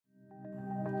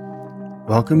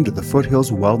Welcome to the Foothills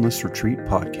Wellness Retreat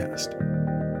podcast,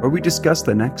 where we discuss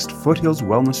the next Foothills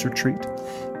Wellness Retreat,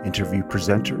 interview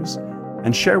presenters,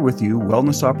 and share with you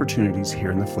wellness opportunities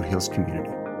here in the Foothills community.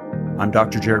 I'm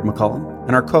Dr. Jared McCollum,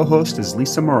 and our co-host is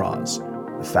Lisa Mraz,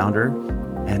 the founder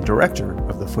and director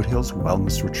of the Foothills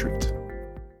Wellness Retreat.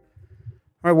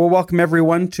 All right, well, welcome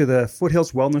everyone to the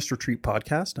Foothills Wellness Retreat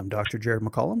podcast. I'm Dr. Jared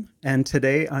McCollum, and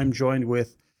today I'm joined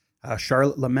with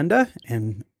Charlotte Lomenda,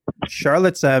 and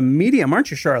Charlotte's a medium,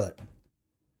 aren't you, Charlotte?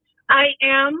 I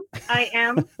am.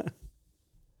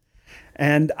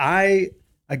 And I've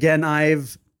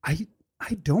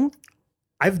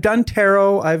done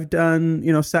tarot. I've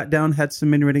done, sat down, had some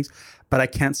mini readings, but I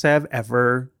can't say I've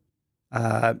ever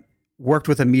worked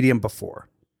with a medium before.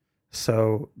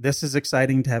 So this is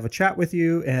exciting to have a chat with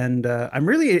you. And I'm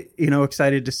really,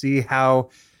 excited to see how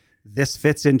this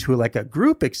fits into like a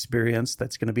group experience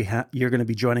that's going to be, you're going to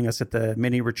be joining us at the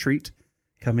mini retreat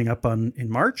coming up in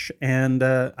March. And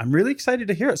I'm really excited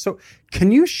to hear it. So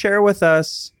can you share with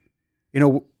us,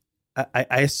 I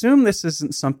assume this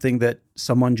isn't something that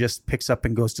someone just picks up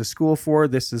and goes to school for.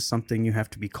 This is something you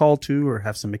have to be called to or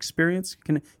have some experience.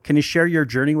 Can you share your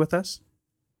journey with us?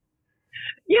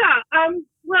 Yeah.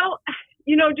 Well,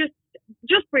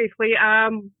 just briefly,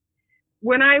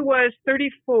 when I was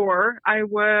 34, I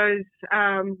was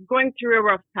going through a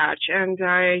rough patch, and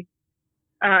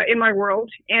in my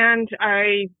world, and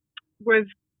I was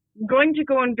going to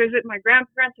go and visit my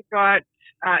grandparents. I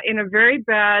got in a very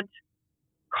bad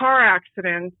car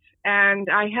accident, and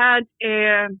I had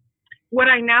what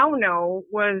I now know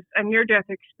was a near-death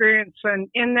experience. And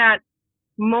in that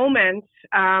moment,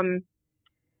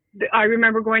 I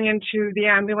remember going into the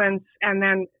ambulance, and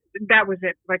then that was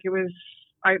it. Like, it was,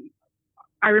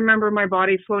 I remember my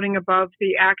body floating above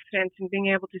the accident and being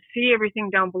able to see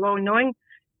everything down below,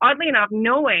 oddly enough,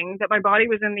 knowing that my body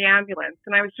was in the ambulance.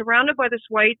 And I was surrounded by this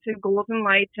white and golden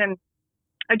light, and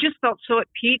I just felt so at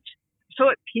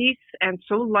peace and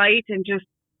so light and just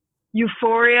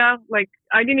euphoria. Like,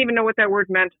 I didn't even know what that word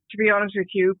meant, to be honest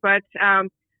with you. But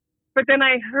then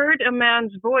I heard a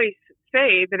man's voice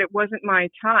say that it wasn't my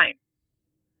time.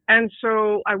 And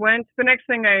so I went, the next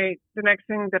thing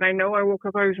that I know, I woke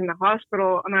up, I was in the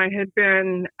hospital, and I had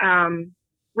been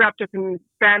wrapped up in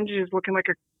bandages looking like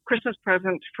a Christmas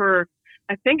present for,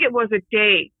 I think it was a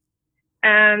day.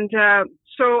 And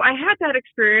so I had that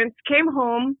experience, came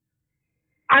home.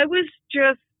 I was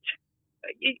just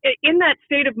in that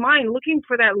state of mind, looking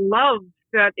for that love,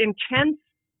 that intense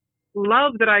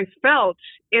love that I felt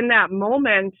in that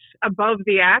moment above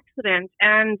the accident.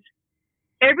 And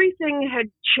everything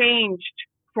had changed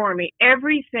for me.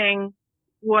 Everything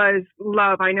was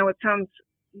love. I know it sounds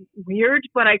weird,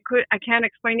 but I can't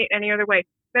explain it any other way.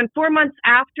 Then 4 months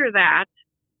after that,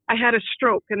 I had a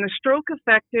stroke, and the stroke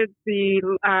affected the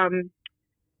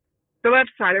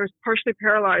left side. I was partially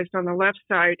paralyzed on the left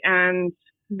side. And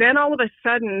then all of a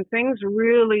sudden, things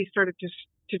really started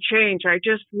to change. I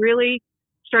just really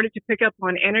started to pick up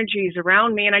on energies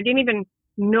around me, and I didn't even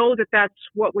know that that's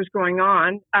what was going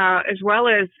on, as well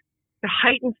as the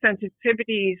heightened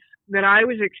sensitivities that I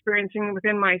was experiencing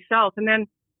within myself. And then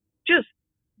just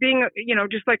being,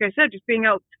 just like I said, just being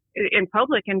out in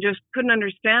public and just couldn't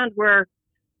understand where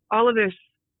all of this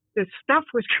stuff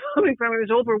was coming from. It was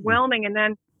overwhelming. And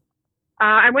then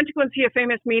I went to go and see a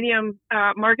famous medium,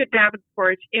 Margaret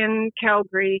Davenport, in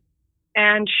Calgary,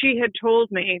 and she had told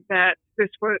me that this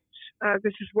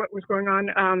is what was going on.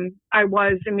 I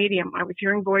was a medium. I was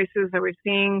hearing voices. I was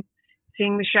seeing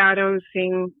the shadows,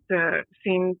 seeing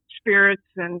spirits,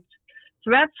 and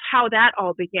so that's how that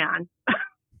all began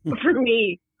for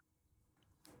me.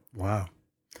 Wow,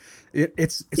 it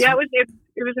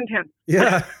was intense.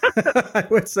 Yeah, I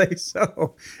would say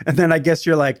so. And then I guess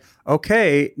you're like,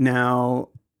 okay, now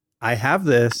I have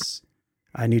this.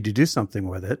 I need to do something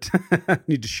with it. I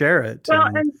need to share it. Well,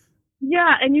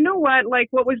 and you know what? Like,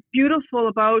 what was beautiful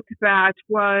about that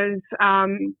was,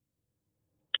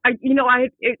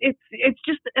 it's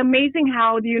just amazing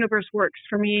how the universe works.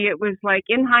 For me, it was like,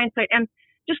 in hindsight, and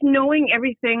just knowing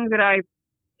everything that I've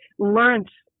learned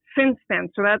since then.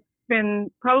 So that's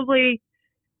been probably,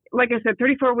 like I said,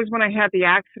 34 was when I had the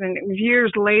accident. It was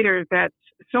years later that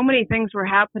so many things were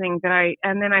happening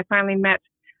and then I finally met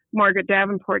Margaret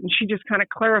Davenport, and she just kind of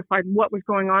clarified what was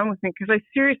going on with me, because I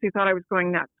seriously thought I was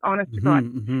going nuts, honest to God.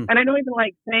 Mm-hmm. And I don't even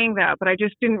like saying that, but I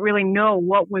just didn't really know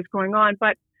what was going on.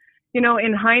 But,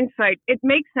 in hindsight, it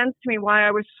makes sense to me why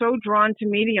I was so drawn to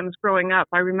mediums growing up.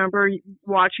 I remember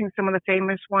watching some of the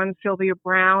famous ones, Sylvia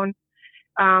Brown,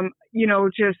 and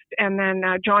then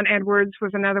John Edwards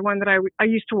was another one that I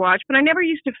used to watch, but I never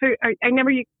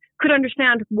could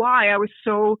understand why I was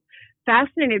so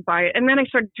fascinated by it. And then I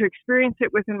started to experience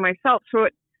it within myself. So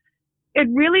it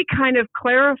really kind of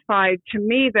clarified to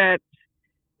me that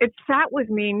it sat with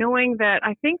me knowing that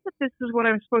I think that this is what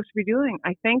I'm supposed to be doing.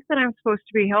 I think that I'm supposed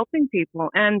to be helping people.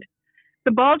 And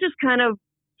the ball just kind of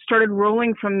started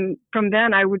rolling from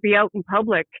then. I would be out in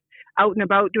public, out and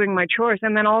about doing my chores.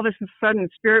 And then all of a sudden,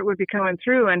 spirit would be coming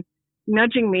through and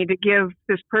nudging me to give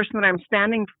this person that I'm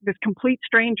standing, this complete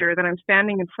stranger that I'm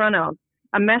standing in front of,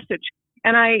 a message.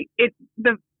 And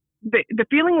the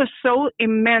feeling was so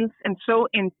immense and so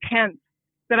intense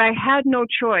that I had no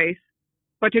choice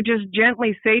but to just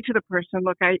gently say to the person,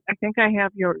 look, I think I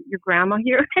have your grandma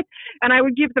here. And I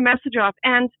would give the message off.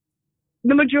 And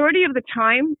the majority of the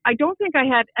time, I don't think I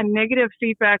had a negative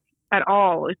feedback at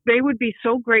all. They would be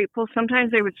so grateful.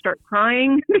 Sometimes they would start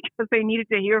crying because they needed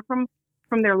to hear from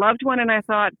their loved one. And I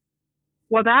thought,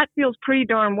 well, that feels pretty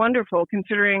darn wonderful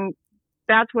considering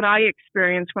that's what I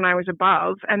experienced when I was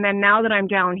above. And then now that I'm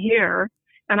down here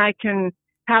and I can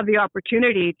have the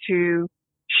opportunity to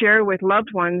share with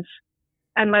loved ones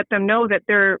and let them know that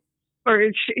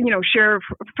share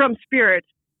from spirit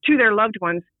to their loved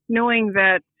ones, knowing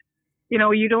that,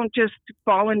 you don't just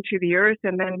fall into the earth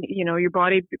and then, your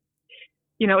body,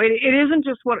 it isn't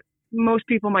just what most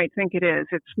people might think it is.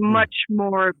 It's much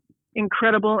more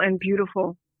incredible and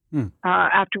beautiful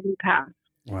after we pass.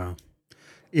 Wow.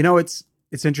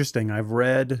 It's interesting. I've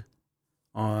read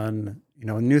on,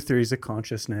 new theories of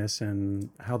consciousness and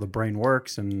how the brain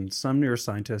works, and some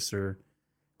neuroscientists are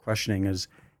questioning is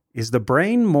the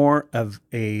brain more of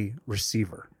a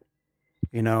receiver?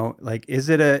 Is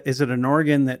it an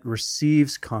organ that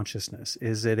receives consciousness?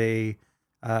 Is it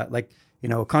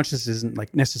consciousness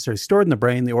isn't necessarily stored in the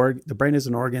brain. The brain is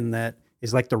an organ that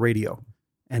is like the radio,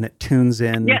 and it tunes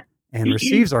in and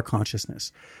receives our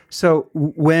consciousness. So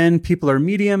when people are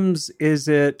mediums, is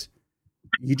it,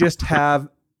 you just have,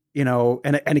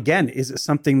 and again, is it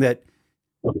something that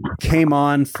came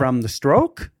on from the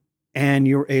stroke and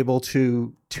you're able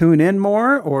to tune in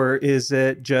more, or is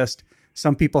it just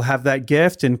some people have that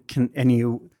gift and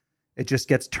it just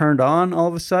gets turned on all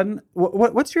of a sudden?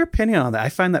 What's your opinion on that? I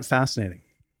find that fascinating.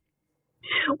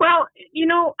 Well,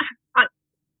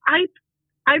 I've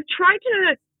tried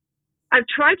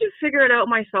to figure it out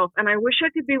myself, and I wish I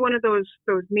could be one of those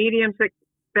mediums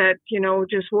that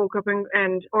just woke up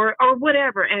and or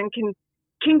whatever and can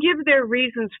give their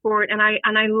reasons for it. And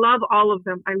I love all of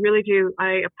them. I really do.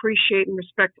 I appreciate and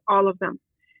respect all of them.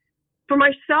 For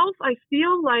myself, I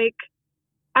feel like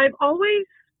I've always,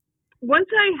 once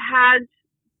I had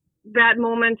that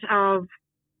moment of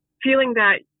feeling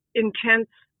that intense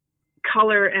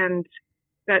color and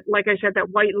that, like I said,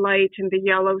 that white light and the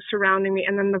yellow surrounding me,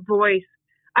 and then the voice,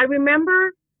 I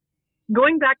remember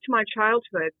going back to my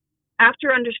childhood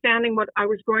after understanding what I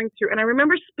was going through. And I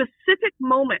remember specific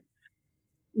moments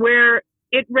where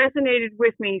it resonated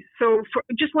with me. So for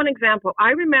just one example, I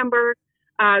remember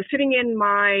sitting in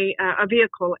a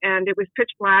vehicle, and it was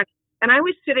pitch black, and I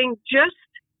was sitting just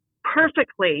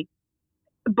perfectly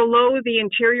below the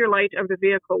interior light of the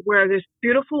vehicle, where this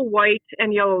beautiful white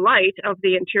and yellow light of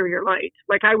the interior light,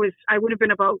 like I would have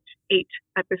been about 8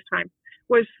 at this time,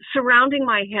 was surrounding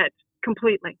my head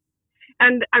completely.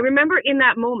 And I remember in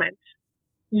that moment,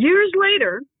 years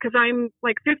later, because I'm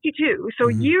like 52, so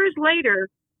years later,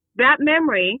 that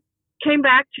memory came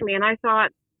back to me, and I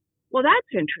thought, well,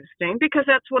 that's interesting because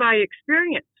that's what I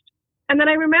experienced. And then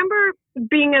I remember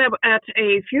being at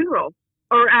a funeral,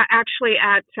 or actually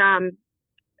at a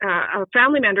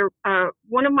family member.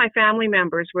 One of my family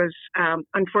members was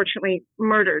unfortunately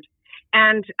murdered,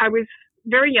 and I was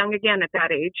very young again at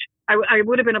that age. I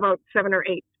would have been about 7 or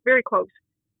 8, very close.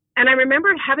 And I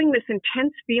remember having this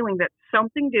intense feeling that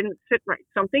something didn't sit right.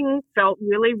 Something felt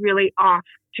really, really off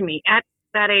to me at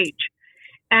that age.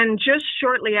 And just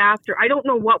shortly after, I don't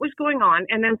know what was going on.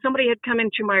 And then somebody had come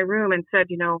into my room and said,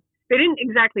 they didn't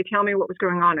exactly tell me what was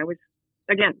going on. I was,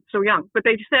 again, so young. But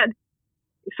they said,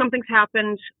 something's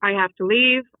happened. I have to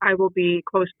leave. I will be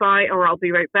close by, or I'll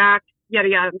be right back. Yada,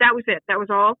 yada. That was it. That was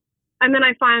all. And then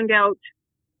I found out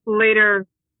later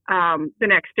the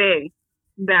next day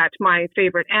that my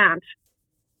favorite aunt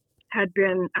had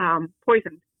been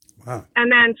poisoned. Wow.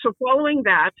 And then, so following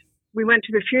that, we went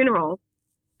to the funeral,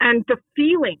 and the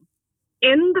feeling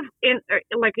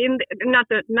not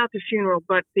the funeral,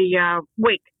 but the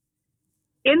wake,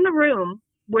 in the room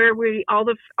where all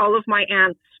of my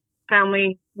aunt's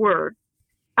family were,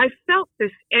 I felt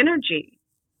this energy,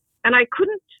 and I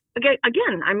couldn't.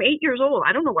 Again, I'm 8 years old.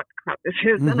 I don't know what the crap this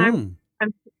is, and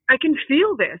I can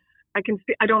feel this. I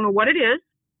don't know what it is,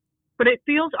 but it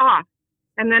feels off.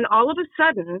 And then all of a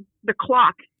sudden, the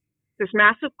clock, this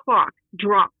massive clock,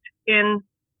 dropped in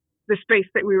the space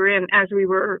that we were in as we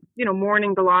were,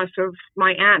 mourning the loss of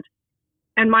my aunt.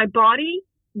 And my body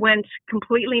went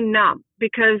completely numb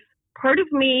because part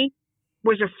of me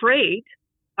was afraid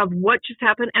of what just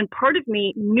happened, and part of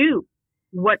me knew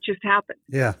what just happened.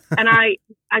 Yeah. And I,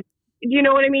 you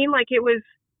know what I mean? Like it was,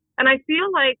 and I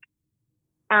feel like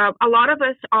a lot of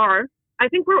us I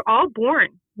think we're all born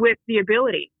with the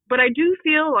ability, but I do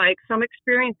feel like some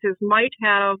experiences might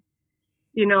have,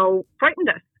 frightened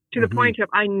us to the point of,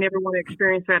 I never want to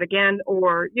experience that again,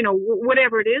 or,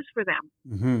 whatever it is for them.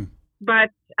 Mm-hmm.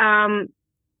 But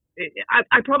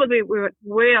I probably went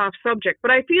way off subject,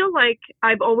 but I feel like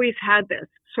I've always had this.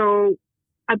 So,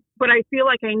 but I feel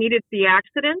like I needed the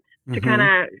accident to kind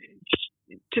of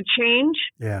to change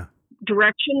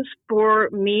directions for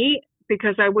me,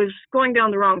 because I was going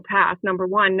down the wrong path. Number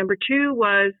one. Number two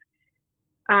was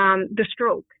the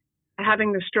stroke,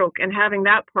 having the stroke and having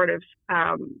that part of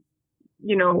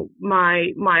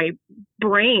my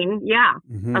brain,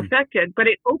 affected. But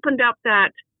it opened up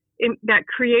that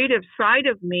creative side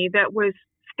of me that was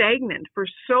stagnant for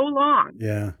so long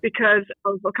because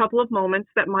of a couple of moments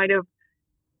that might have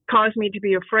caused me to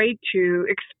be afraid to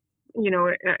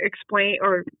explain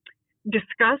or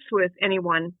discuss with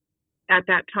anyone at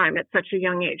that time at such a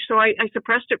young age. So I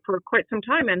suppressed it for quite some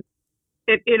time, and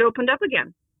it opened up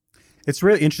again. It's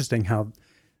really interesting how,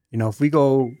 if we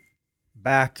go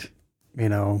back,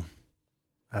 not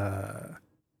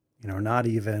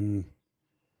even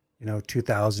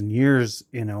 2,000 years,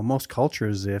 most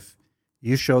cultures, if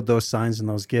you showed those signs and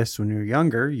those gifts when you were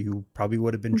younger, you probably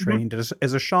would have been trained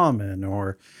as a shaman,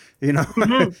 or, you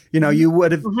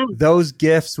would have, those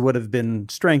gifts would have been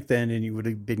strengthened, and you would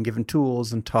have been given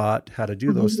tools and taught how to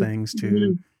do those things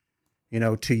to,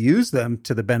 to use them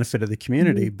to the benefit of the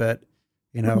community. But,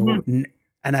 and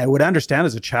I would understand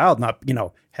as a child, not,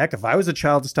 heck, if I was a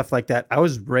child and stuff like that, I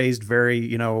was raised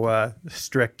very,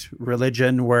 strict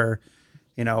religion where,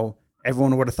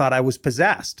 everyone would have thought I was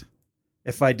possessed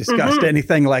if I discussed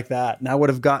anything like that. And I would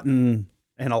have gotten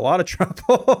in a lot of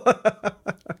trouble.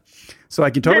 So I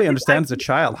can totally understand as a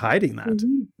child hiding that.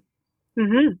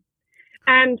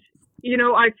 And,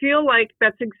 I feel like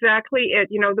that's exactly it.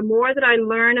 The more that I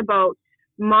learn about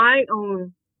my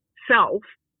own self,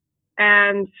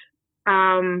 and,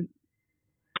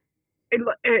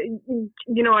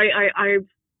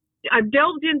 I've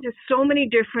delved into so many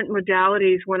different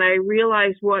modalities when I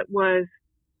realized what was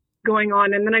going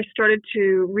on. And then I started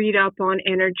to read up on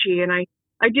energy, and I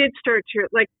did start to,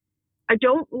 I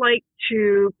don't like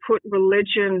to put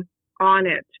religion on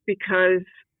it because,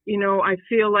 I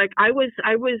feel like I was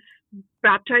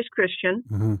baptized Christian.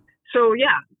 So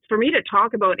for me to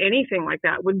talk about anything like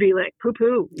that would be like poo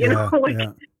poo,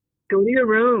 go to your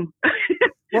room.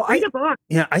 Well, read a book.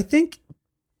 Yeah, I think,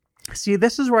 see,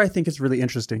 this is where I think it's really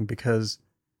interesting, because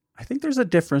I think there's a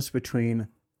difference between,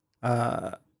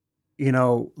 so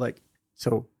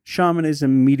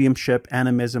shamanism, mediumship,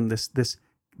 animism, this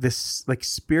like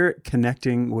spirit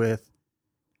connecting with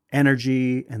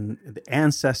energy and the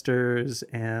ancestors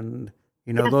and,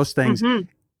 those things.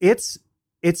 It's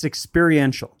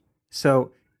experiential.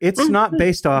 So it's not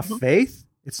based off faith.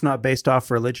 It's not based off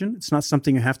religion. It's not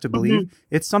something you have to believe.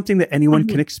 It's something that anyone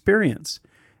can experience.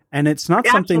 And it's not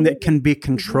something that can be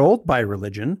controlled by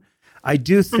religion. I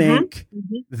do think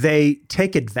they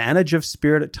take advantage of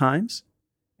spirit at times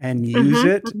and use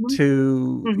it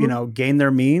to, gain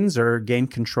their means or gain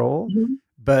control.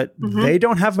 But they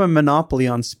don't have a monopoly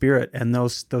on spirit and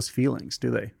those feelings,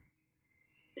 do they?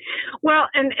 Well,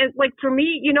 and like for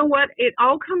me, you know what? It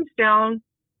all comes down.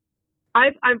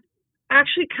 I've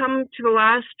actually come to the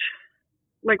last,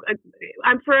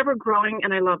 I'm forever growing,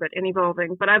 and I love it, and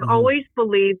evolving, but I've always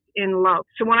believed in love.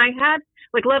 So when I had,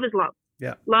 love is love.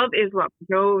 Yeah. Love is love.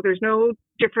 No, there's no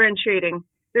differentiating.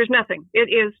 There's nothing. It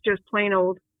is just plain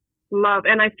old love.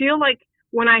 And I feel like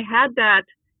when I had that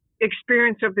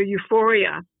experience of the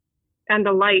euphoria and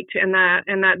the light and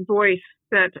that voice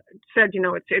that said,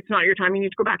 it's not your time, you need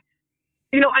to go back.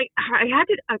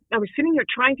 I was sitting here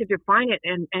trying to define it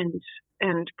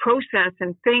and process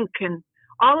and think and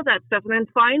all of that stuff. And then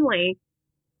finally,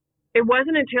 it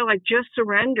wasn't until I just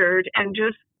surrendered and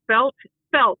just felt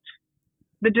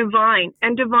the divine.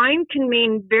 And divine can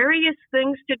mean various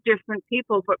things to different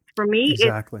people. But for me, it's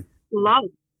love.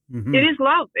 It is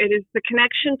love. It is the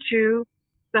connection to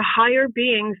the higher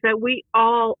beings that we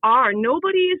all are.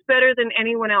 Nobody is better than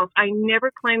anyone else. I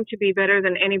never claim to be better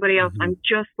than anybody else. I'm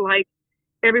just like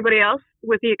everybody else,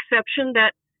 with the exception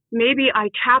that maybe I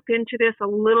tap into this a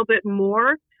little bit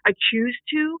more. I choose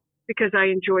to because I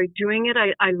enjoy doing it.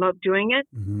 I love doing it.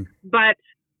 But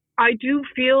I do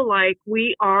feel like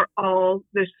we are all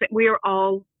we are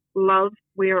all love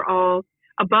We are all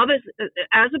above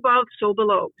as above, so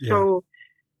below. Yeah. So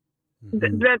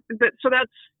Mm-hmm.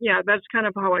 that's kind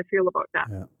of how I feel about that.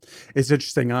 Yeah. It's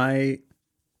interesting. I've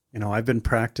been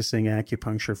practicing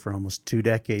acupuncture for almost 2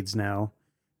 decades now.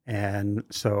 And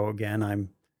so again, I'm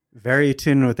very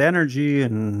attuned with energy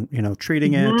and,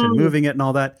 treating it and moving it and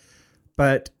all that.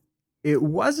 But it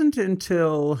wasn't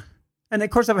until, and of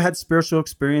course I've had spiritual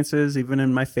experiences even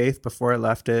in my faith before I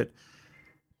left it.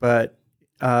 But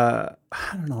I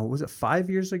don't know, was it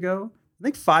 5 years ago? I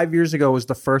think 5 years ago was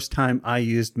the first time I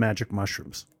used magic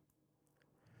mushrooms.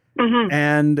 Mm-hmm.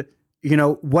 And,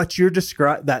 what you're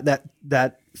describing,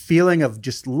 that feeling of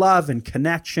just love and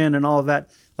connection and all of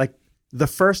that, like the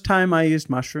first time I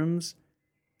used mushrooms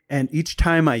and each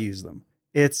time I use them,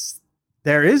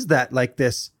 there is that like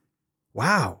this,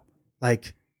 wow,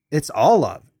 like it's all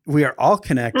love. We are all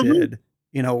connected,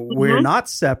 Mm-hmm. we're Mm-hmm. not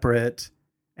separate.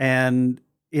 And,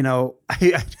 you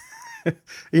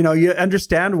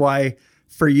understand why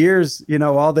for years,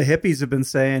 all the hippies have been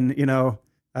saying, do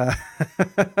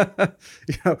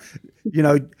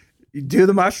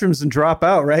the mushrooms and drop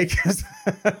out, right? Because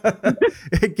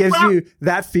it gives you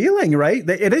that feeling, right?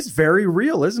 It is very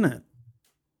real, isn't it?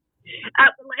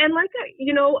 And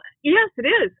yes, it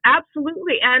is.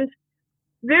 Absolutely. And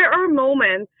there are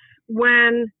moments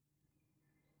when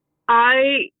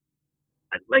I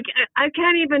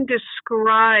can't even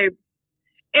describe.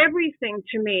 Everything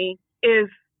to me is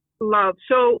love.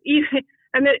 So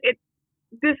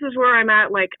this is where I'm at.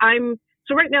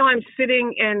 So right now I'm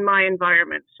sitting in my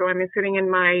environment. So I'm sitting in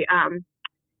my home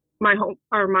my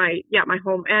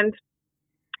home. And,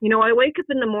 I wake up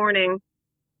in the morning,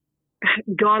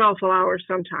 god awful hours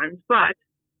sometimes, but,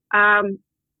 and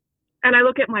I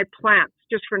look at my plants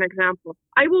just for an example.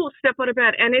 I will step out of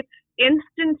bed and it's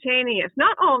instantaneous.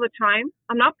 Not all the time.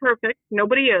 I'm not perfect.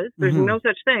 Nobody is. There's Mm-hmm. no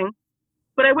such thing.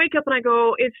 But I wake up and I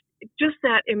go, it's just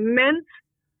that immense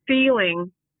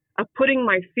feeling of putting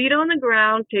my feet on the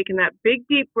ground, taking that big,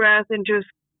 deep breath and just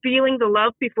feeling the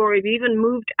love before I've even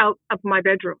moved out of my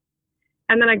bedroom.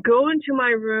 And then I go into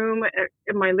my room,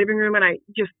 in my living room, and I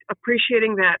just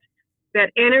appreciating that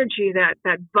energy, that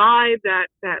vibe, that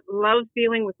love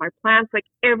feeling with my plants, like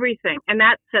everything. And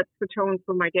that sets the tone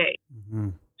for my day. Mm-hmm.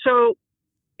 So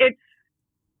it's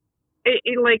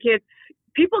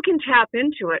people can tap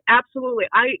into it. Absolutely.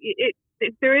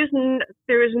 There is no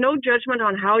judgment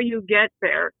on how you get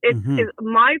there.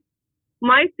 My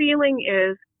feeling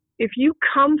is if you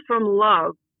come from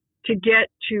love to get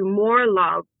to more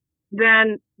love,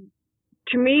 then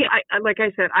to me, like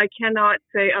I said, I cannot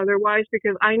say otherwise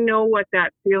because I know what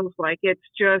that feels like. It's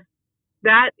just,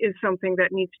 that is something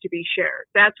that needs to be shared.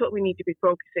 That's what we need to be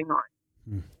focusing on.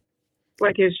 Mm.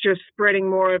 Like is just spreading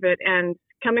more of it and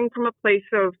coming from a place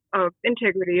of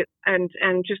integrity and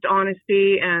just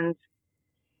honesty and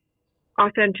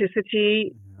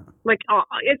authenticity. Yeah. Like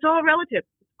it's all relative.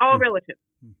 All relative.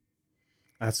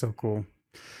 That's so cool.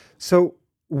 So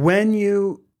when do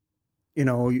you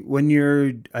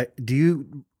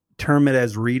term it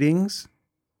as readings?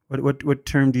 What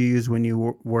term do you use when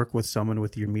you work with someone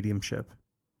with your mediumship?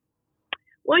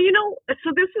 Well,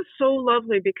 so this is so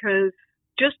lovely because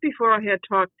just before I had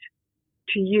talked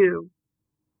to you,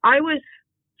 I was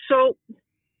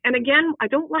and again, I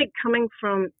don't like coming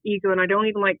from ego and I don't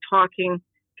even like coming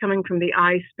from the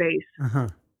I space. Uh-huh.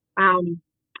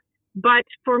 But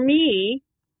for me,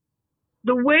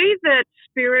 the way that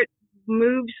spirit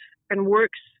moves and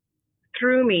works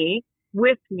through me,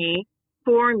 with me,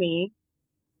 for me,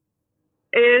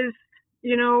 is,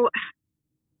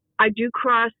 I do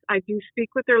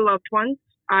speak with their loved ones.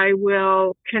 I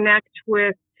will connect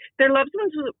with their loved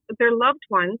ones. Their loved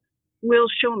ones will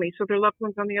show me. So their loved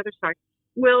ones on the other side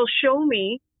will show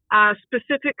me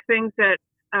specific things that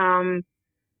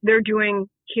they're doing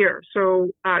here.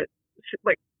 So,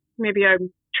 like maybe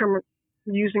I'm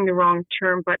using the wrong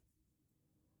term, but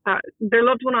their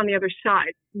loved one on the other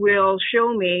side will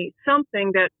show me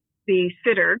something that the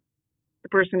sitter, the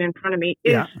person in front of me,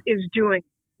 is doing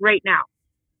right now.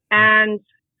 And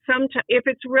sometimes, if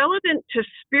it's relevant to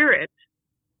spirit,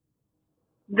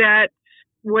 that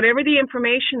whatever the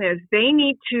information is, they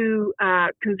need to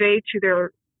convey to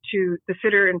the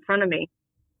sitter in front of me.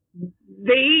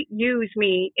 They use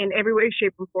me in every way,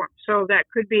 shape, and form. So that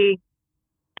could be,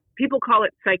 people call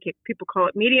it psychic, people call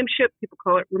it mediumship, people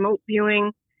call it remote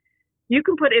viewing. You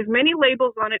can put as many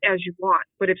labels on it as you want,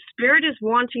 but if spirit is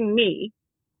wanting me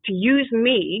to use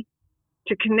me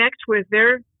to connect with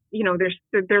their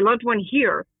loved one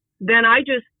here, then I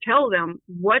just tell them,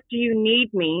 what do you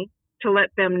need me to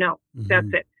let them know? Mm-hmm.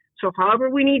 That's it. So however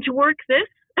we need to work this,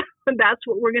 that's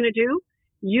what we're going to do.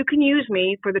 You can use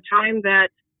me for the time that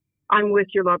I'm with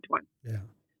your loved one. Yeah.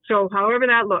 So however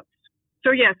that looks.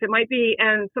 So yes, it might be,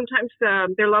 and sometimes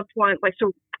their loved one,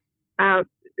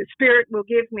 spirit will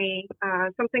give me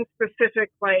something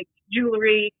specific like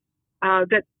jewelry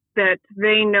that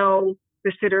they know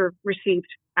the sitter received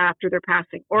after their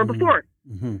passing or before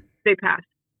they passed.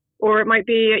 Or it might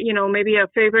be, maybe a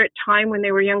favorite time when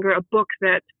they were younger, a book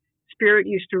that spirit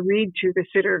used to read to the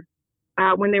sitter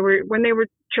when they were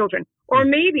children. Or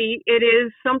maybe it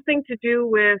is something to do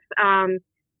with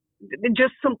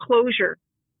just some closure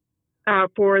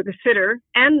for the sitter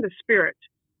and the spirit.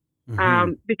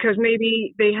 Because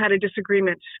maybe they had a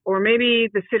disagreement, or maybe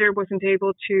the sitter wasn't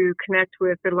able to connect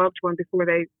with their loved one before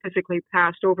they physically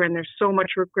passed over, and there's so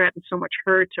much regret and so much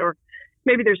hurt, or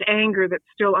maybe there's anger that's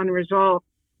still unresolved.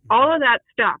 All of that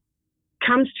stuff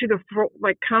comes to the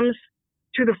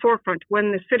forefront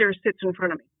when the sitter sits in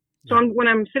front of me. So when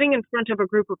I'm sitting in front of a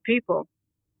group of people,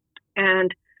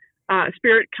 and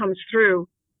spirit comes through,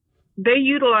 they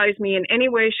utilize me in any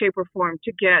way, shape, or form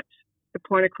to get the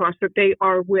point across that they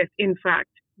are with, in fact,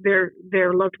 their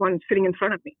loved one sitting in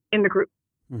front of me in the group.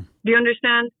 Do you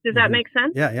understand? Does that make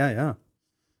sense? Yeah.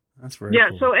 That's very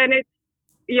cool. So, and it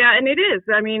is.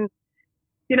 I mean,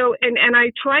 and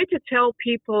I try to tell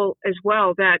people as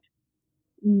well that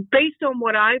based on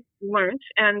what I've learned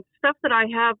and stuff that I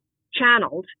have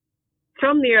channeled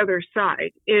from the other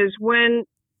side is when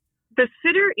the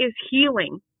sitter is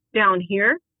healing down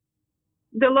here,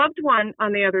 the loved one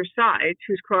on the other side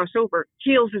who's crossed over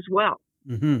heals as well.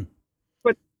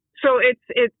 But so it's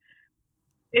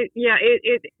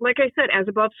like I said, as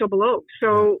above, so below.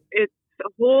 So it's a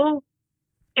whole,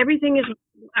 everything is,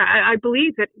 I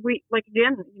believe that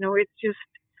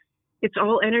it's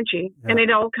all energy and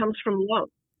it all comes from love.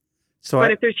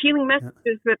 But if there's healing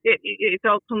messages, that it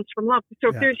all comes from love. So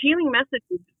if there's healing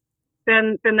messages,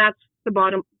 then that's the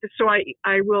bottom. So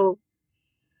I will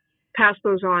pass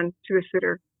those on to the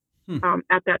sitter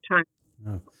at that time.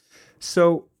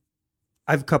 So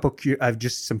I've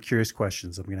just some curious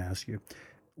questions I'm going to ask you.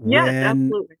 Yes,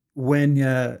 absolutely.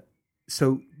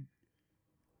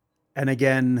 And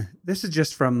again, this is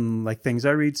just from like things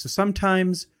I read. So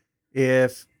sometimes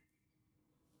if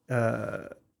a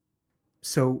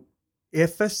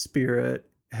spirit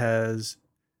has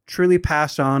truly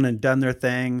passed on and done their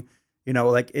thing,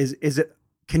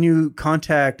 can you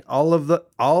contact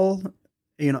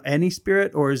any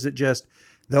spirit, or is it just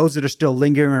those that are still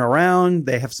lingering around?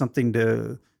 They have something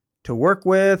to work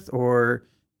with, or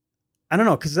I don't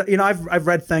know. Cause I've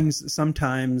read things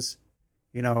sometimes,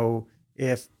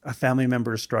 if a family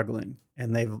member is struggling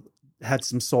and they've had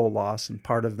some soul loss and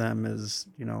part of them is,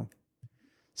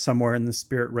 somewhere in the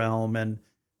spirit realm. And,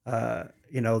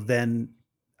 then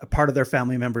a part of their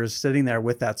family member is sitting there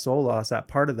with that soul loss, that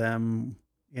part of them,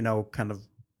 kind of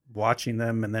watching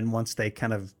them. And then once they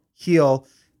kind of heal,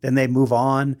 then they move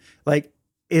on. Like,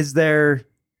 is there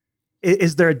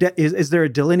a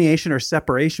delineation or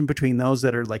separation between those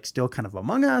that are like still kind of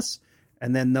among us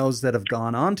and then those that have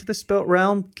gone on to the spirit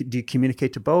realm? Do you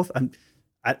communicate to both?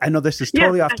 I know this is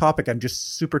totally off topic. I'm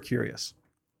just super curious.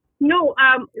 No.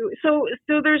 So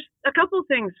there's a couple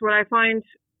things what I find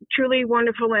truly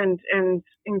wonderful and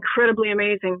incredibly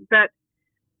amazing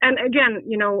and again,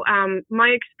 my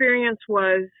experience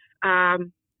was, a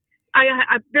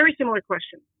very similar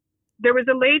question. There was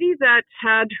a lady that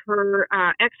had her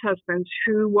ex-husband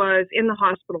who was in the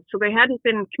hospital. So they hadn't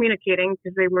been communicating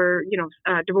because they were,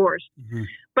 divorced.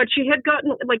 But she had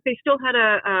gotten, they still had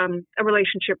a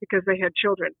relationship because they had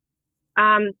children.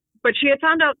 But she had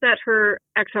found out that her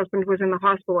ex-husband was in the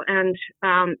hospital and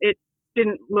it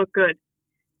didn't look good.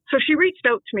 So she reached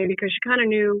out to me because she kind of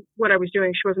knew what I was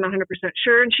doing. She wasn't 100%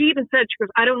 sure. And she even said, she goes,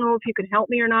 I don't know if you can help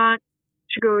me or not.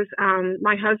 She goes,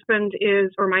 my ex-husband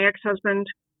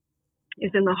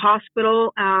is in the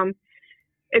hospital.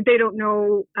 They don't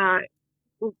know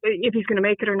if he's going to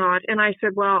make it or not. And I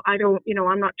said, well, I don't,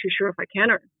 I'm not too sure if I can,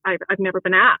 or I've never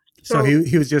been asked. So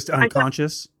he was just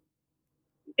unconscious?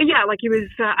 Yeah, like he was,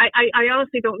 I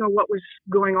honestly don't know what was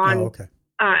going on. Oh, okay.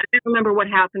 I don't remember what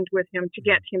happened with him to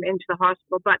get him into the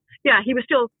hospital, but yeah, he was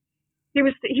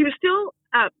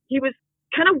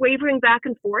kind of wavering back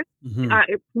and forth.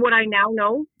 What I now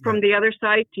know from the other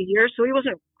side to here. So he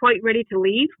wasn't quite ready to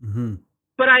leave,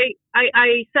 but I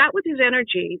sat with his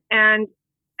energy. And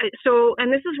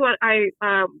and this is what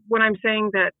when I'm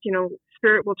saying that,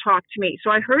 spirit will talk to me.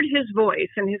 So I heard his voice,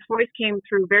 and his voice came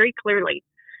through very clearly,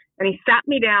 and he sat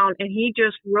me down and he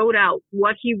just wrote out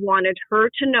what he wanted her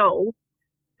to know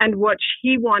and what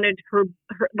he wanted her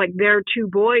their two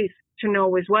boys to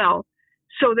know as well,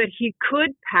 so that he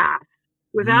could pass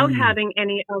without having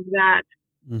any of that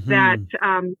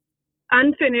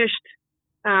unfinished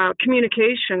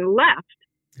communication left.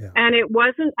 Yeah. And it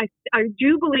wasn't, I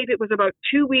do believe it was about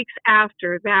 2 weeks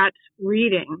after that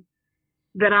reading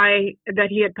that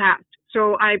he had passed.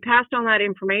 So I passed on that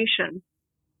information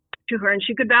to her, and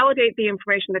she could validate the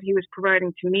information that he was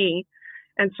providing to me.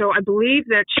 And so I believe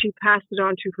that she passed it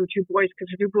on to her two boys, because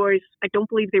her two boys, I don't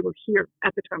believe they were here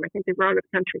at the time. I think they were out of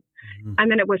the country. Mm-hmm.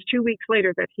 And then it was 2 weeks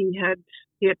later that he had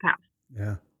passed.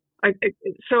 Yeah.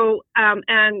 So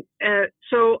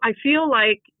I feel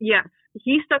like, yes,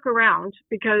 he stuck around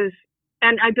because,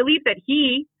 and I believe that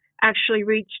he actually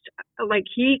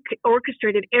he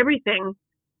orchestrated everything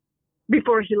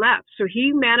before he left. So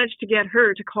he managed to get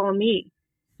her to call me.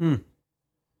 From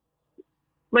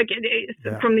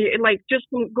just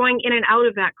from going in and out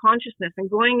of that consciousness and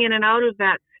going in and out of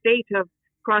that state of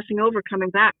crossing over, coming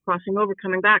back, crossing over,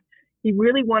 coming back. He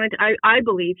really wanted, I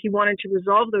believe he wanted to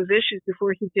resolve those issues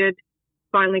before he did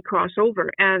finally cross over.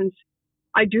 And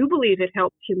I do believe it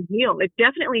helped him heal. It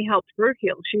definitely helped her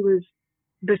heal. She was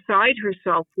beside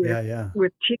herself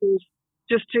with tears,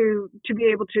 just to be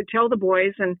able to tell the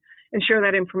boys and share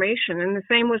that information. And the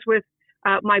same was with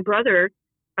my brother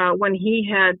when he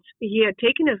had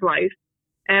taken his life.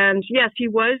 And yes, he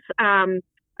was,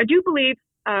 I do believe,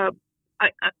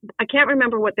 I can't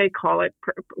remember what they call it.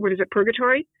 What is it?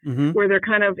 Purgatory, mm-hmm. where they're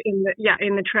kind of in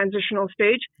the transitional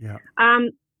stage. Yeah.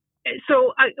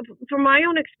 So from my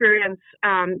own experience,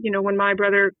 when my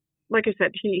brother, like I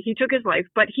said, he took his life,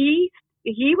 but he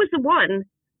was the one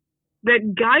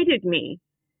that guided me.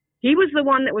 He was the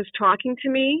one that was talking to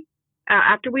me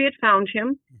after we had found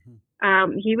him.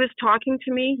 Mm-hmm. He was talking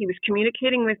to me. He was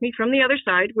communicating with me from the other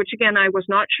side, which again, I was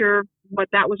not sure what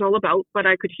that was all about, but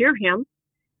I could hear him.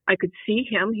 I could see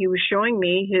him. He was showing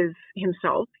me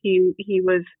himself. He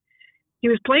was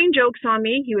playing jokes on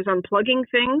me. He was unplugging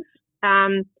things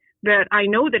that I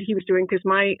know that he was doing, because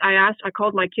I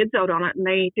called my kids out on it, and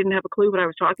they didn't have a clue what I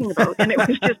was talking about. And it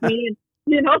was just me,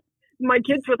 and my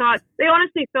kids they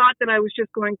honestly thought that I was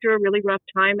just going through a really rough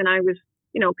time, and I was,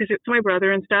 because it's my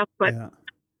brother and stuff. But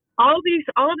all of these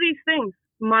things,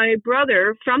 my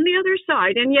brother from the other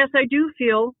side, and yes, I do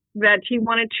feel that he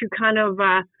wanted to kind of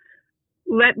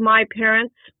let my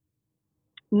parents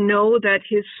know that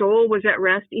his soul was at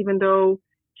rest, even though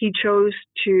he chose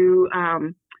to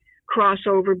cross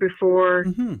over before,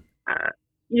 mm-hmm.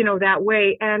 That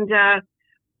way. And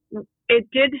it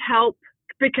did help,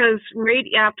 because right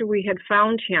after we had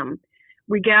found him,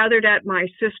 we gathered at my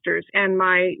sister's, and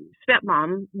my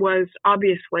stepmom was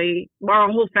obviously, our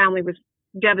whole family was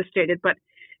devastated, but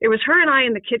it was her and I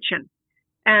in the kitchen.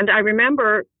 And I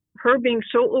remember her being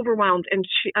so overwhelmed,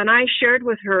 and I shared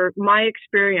with her my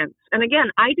experience. And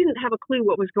again, I didn't have a clue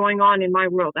what was going on in my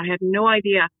world. I had no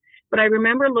idea. But I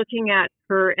remember looking at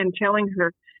her and telling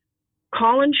her,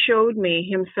 Colin showed me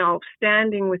himself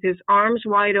standing with his arms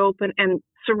wide open and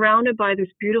surrounded by this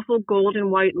beautiful gold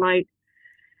and white light.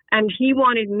 And he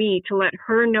wanted me to let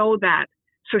her know that.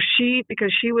 So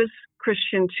because she was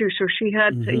Christian too, so she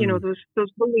had, mm-hmm.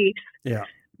 those beliefs. Yeah.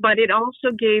 But it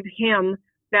also gave him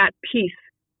that peace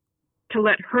to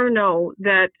let her know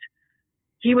that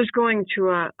he was going to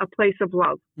a place of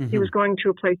love. Mm-hmm. He was going to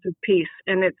a place of peace.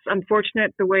 And it's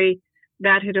unfortunate the way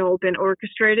that had all been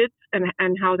orchestrated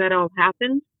and how that all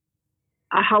happened.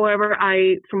 However,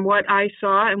 from what I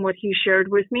saw and what he shared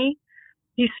with me,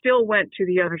 he still went to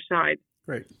the other side.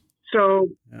 Great. So,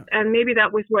 and maybe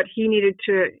that was what he needed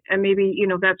to, and maybe,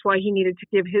 that's why he needed to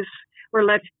give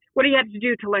what he had to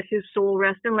do to let his soul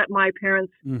rest and let my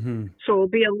parents' mm-hmm. soul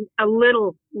be a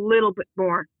little bit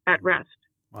more at rest.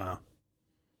 Wow.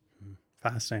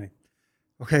 Fascinating.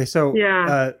 Okay. So,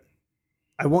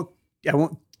 I won't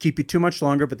keep you too much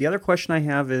longer, but the other question I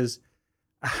have is,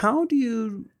 how do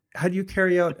you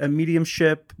carry out a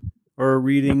mediumship or a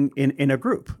reading in a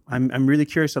group? I'm really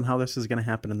curious on how this is going to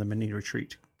happen in the mini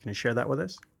retreat. Can you share that with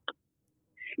us?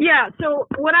 Yeah. So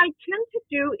what I tend to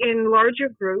do in larger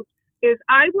groups is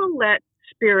I will let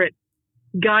spirit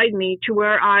guide me to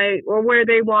where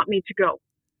they want me to go.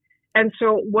 And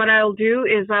so what I'll do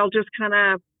is I'll just kind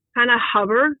of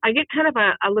hover. I get kind of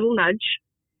a little nudge.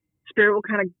 Spirit will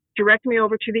kind of direct me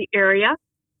over to the area,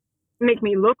 make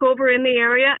me look over in the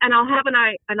area, and I'll have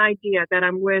an idea that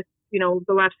I'm with,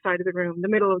 the left side of the room, the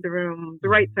middle of the room, the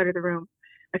right side of the room.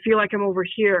 I feel like I'm over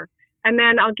here. And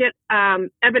then I'll get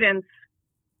evidence,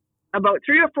 about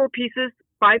 3 or 4 pieces,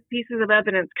 5 pieces of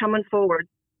evidence coming forward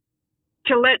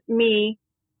to let me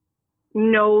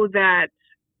know that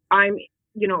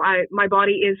my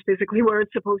body is physically where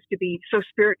it's supposed to be. So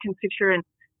spirit can sit here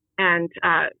and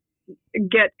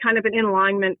get kind of an in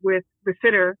alignment with the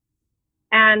sitter,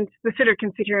 and the sitter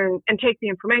can sit here and take the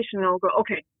information, and I'll go,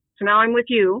 okay, so now I'm with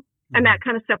you. And that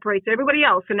kind of separates everybody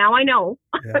else. And now I know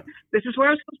this is where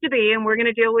I'm supposed to be, and we're going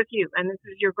to deal with you. And this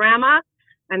is your grandma,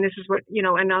 and this is what,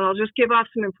 and I'll just give off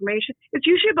some information. It's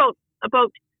usually about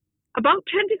 10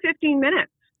 to 15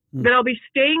 minutes that I'll be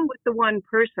staying with the one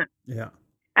person. Yeah.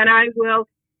 And I will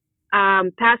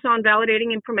pass on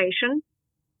validating information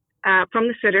from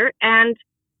the sitter. And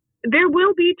there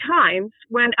will be times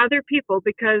when other people,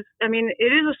 because,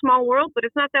 it is a small world, but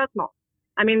it's not that small.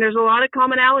 There's a lot of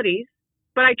commonalities,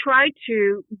 but I try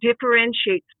to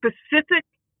differentiate specific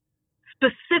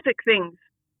things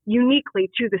uniquely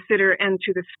to the sitter and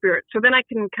to the spirit. So then I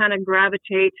can kind of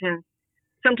gravitate, and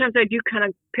sometimes I do kind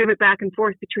of pivot back and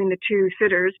forth between the two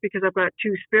sitters because I've got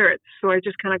two spirits. So I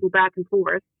just kind of go back and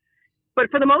forth. But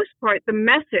for the most part, the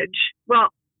message,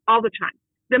 all the time,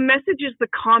 the message is the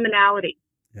commonality.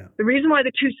 Yeah. The reason why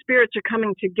the two spirits are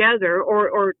coming together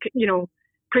or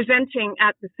presenting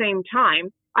at the same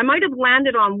time, I might have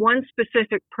landed on one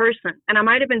specific person and I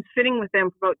might have been sitting with them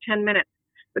for about 10 minutes.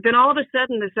 But then all of a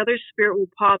sudden, this other spirit will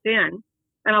pop in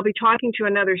and I'll be talking to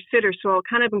another sitter. So I'll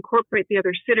kind of incorporate the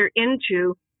other sitter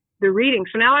into the reading.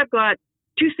 So now I've got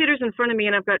two sitters in front of me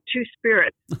and I've got two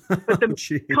spirits. But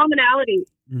the commonality,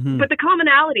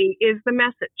 is the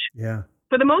message. Yeah.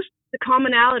 For the most, the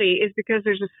commonality is because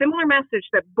there's a similar message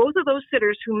that both of those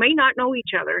sitters who may not know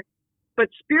each other, but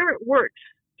spirit works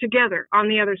together on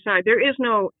the other side. There is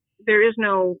no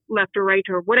left or right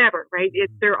or whatever, right?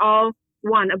 They're all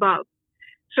one above.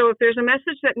 So if there's a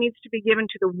message that needs to be given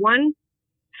to the one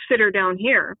sitter down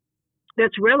here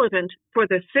that's relevant for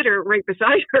the sitter right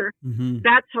beside her,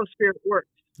 that's how spirit works.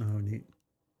 Oh, neat.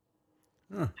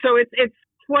 Huh. So it's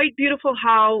quite beautiful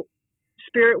how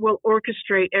spirit will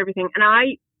orchestrate everything. And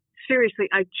I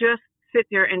just sit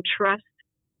there and trust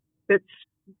that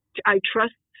I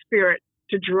trust spirit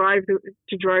to drive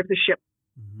the ship.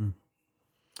 Mm-hmm.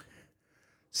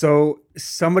 So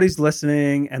somebody's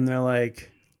listening and they're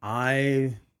like,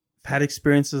 I've had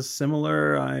experiences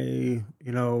similar. I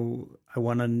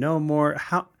want to know more.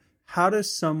 How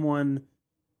does someone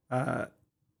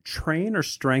train or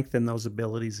strengthen those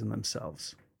abilities in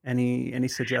themselves? Any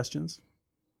suggestions?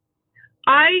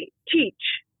 I teach.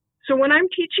 So when I'm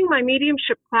teaching my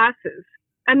mediumship classes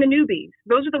and the newbies,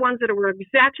 those are the ones that were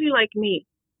exactly like me,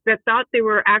 that thought they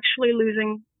were actually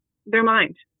losing their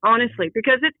mind, honestly,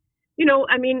 because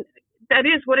that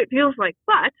is what it feels like.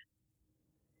 But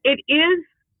it is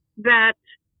that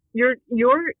you're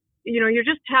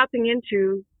just tapping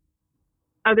into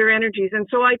other energies. And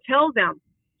so I tell them,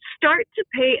 start to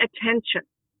pay attention.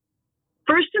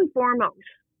 First and foremost,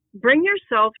 bring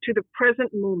yourself to the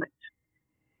present moment.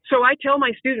 So I tell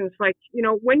my students, so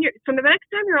the next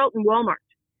time you're out in Walmart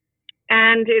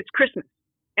and it's Christmas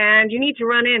and you need to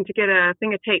run in to get a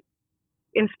thing of tape,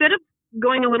 instead of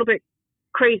going a little bit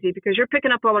crazy because you're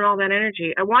picking up all that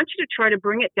energy, I want you to try to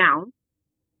bring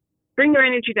your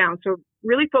energy down. So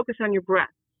really focus on your breath.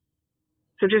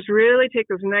 So just really take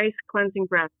those nice cleansing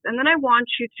breaths. And then I want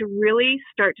you to really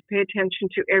start to pay attention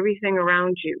to everything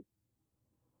around you.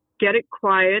 Get it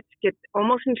quiet, get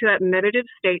almost into that meditative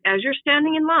state. As you're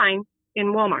standing in line in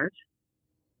Walmart,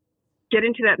 get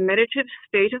into that meditative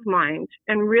state of mind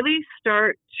and really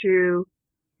start to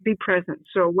be present.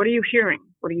 So what are you hearing?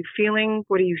 What are you feeling?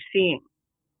 What are you seeing?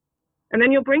 And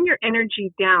then you'll bring your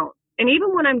energy down. And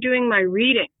even when I'm doing my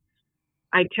reading,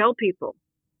 I tell people,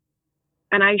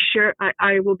 and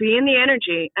I will be in the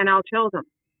energy and I'll tell them,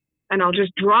 and I'll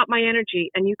just drop my energy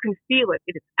and you can feel it.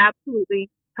 It is absolutely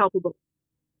palpable.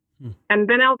 And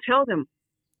then I'll tell them,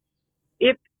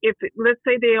 if let's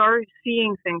say they are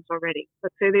seeing things already,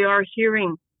 let's say they are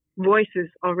hearing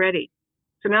voices already.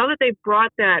 So now that they've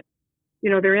brought that,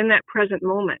 they're in that present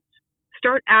moment,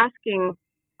 start asking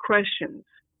questions,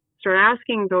 start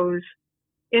asking those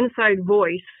inside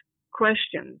voice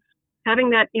questions,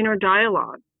 having that inner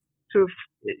dialogue. So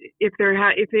if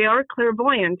they are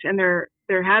clairvoyant and they're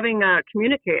having a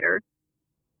communicator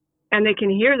and they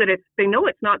can hear that they know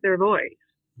it's not their voice,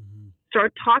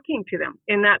 start talking to them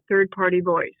in that third party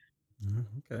voice,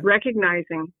 okay.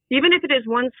 Recognizing, even if it is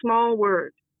one small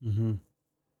word. Mm-hmm.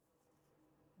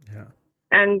 Yeah.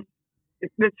 And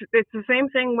it's the same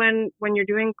thing when you're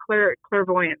doing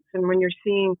clairvoyance and when you're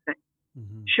seeing things.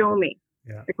 Mm-hmm. Show me.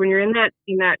 Yeah. Like when you're in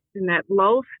that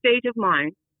lull state of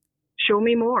mind, show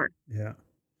me more. Yeah.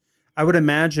 I would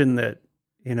imagine that,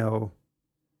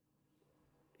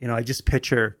 I just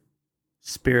picture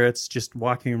spirits just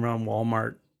walking around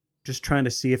Walmart, just trying to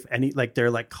see if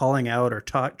they're like calling out or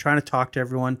trying to talk to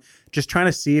everyone, just trying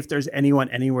to see if there's anyone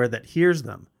anywhere that hears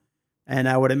them. And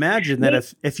I would imagine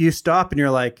that if you stop and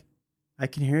you're like, I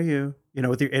can hear you,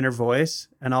 with your inner voice,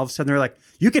 and all of a sudden they're like,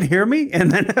 you can hear me? And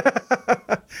then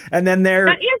And then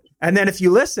That is. and then if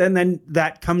you listen, then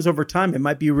that comes over time. It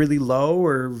might be really low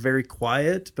or very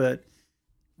quiet, but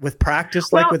with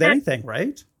practice, like with anything,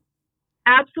 right?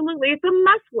 Absolutely. It's a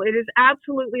muscle. It is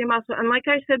absolutely a muscle. And like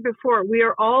I said before, we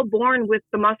are all born with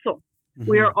the muscle. Mm-hmm.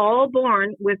 We are all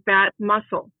born with that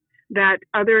muscle, that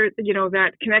other,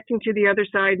 that connecting to the other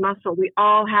side muscle. We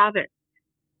all have it.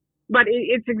 But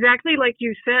it's exactly like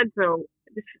you said, though.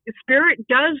 Spirit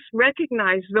does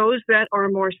recognize those that are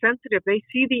more sensitive. They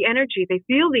see the energy, they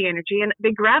feel the energy, and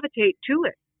they gravitate to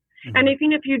it. Mm-hmm. And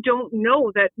even if you don't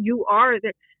know that you are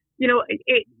that,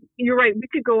 you're right. We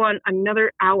could go on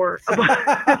another hour about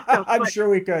this stuff. I'm sure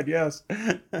we could. Yes.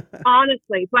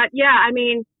 Honestly, but yeah, I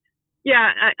mean,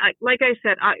 yeah, like I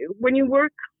said, when you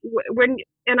work,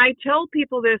 and I tell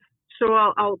people this, so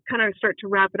I'll kind of start to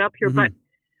wrap it up here, mm-hmm.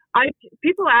 but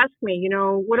people ask me,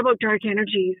 what about dark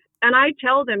energies? And I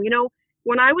tell them,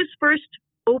 when I was first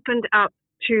opened up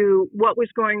to what was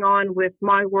going on with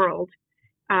my world,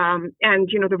 and,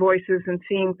 the voices and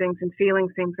seeing things and feeling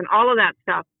things and all of that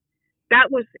stuff, that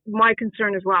was my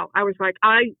concern as well. I was like,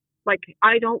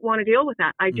 I don't want to deal with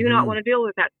that. I do mm-hmm. not want to deal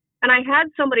with that. And I had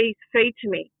somebody say to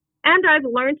me, and I've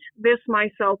learned this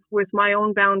myself with my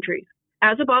own boundaries,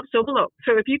 as above, so below.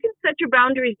 So if you can set your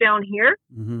boundaries down here,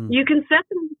 mm-hmm. you can set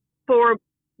them for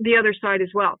the other side as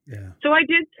well. Yeah. So I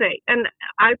did say, and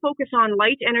I focus on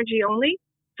light energy only.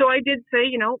 So I did say,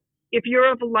 if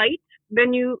you're of light,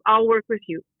 then I'll work with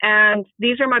you. And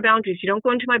these are my boundaries. You don't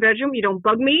go into my bedroom. You don't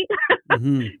bug me.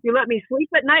 Mm-hmm. You let me sleep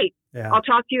at night. Yeah. I'll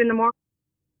talk to you in the morning.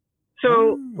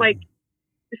 So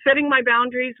setting my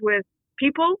boundaries with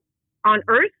people on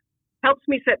earth helps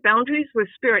me set boundaries with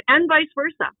spirit, and vice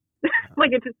versa. If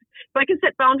I can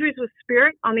set boundaries with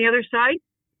spirit on the other side,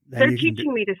 they're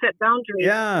teaching me to set boundaries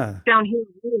down here.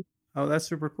 Oh, that's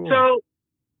super cool. So,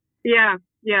 yeah.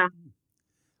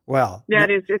 Well, yeah,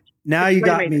 it is. Now you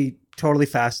got me totally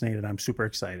fascinated. I'm super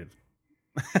excited.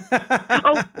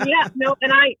 Oh, yeah. No,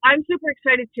 and I'm super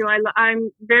excited too.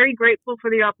 I'm very grateful for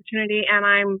the opportunity, and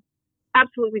I'm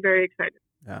absolutely very excited.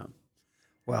 Yeah.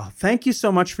 Well, thank you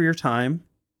so much for your time.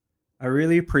 I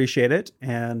really appreciate it.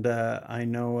 And I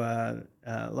know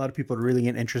a lot of people are really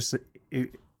interested. You're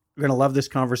going to love this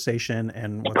conversation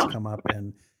and what's come up.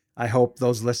 And I hope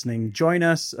those listening join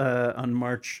us on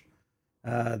March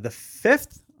the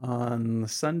 5th on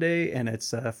Sunday. And it's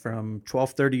from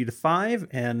 12:30 to 5.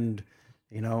 And,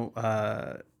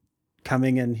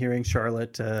 coming and hearing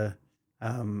Charlotte do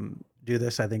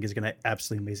this, I think is going to be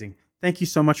absolutely amazing. Thank you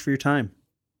so much for your time.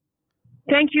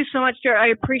 Thank you so much, Jared. I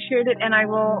appreciate it. And I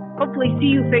will hopefully see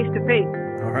you face to face.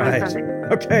 All right.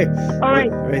 Okay. All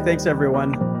right. Thanks,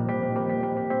 everyone.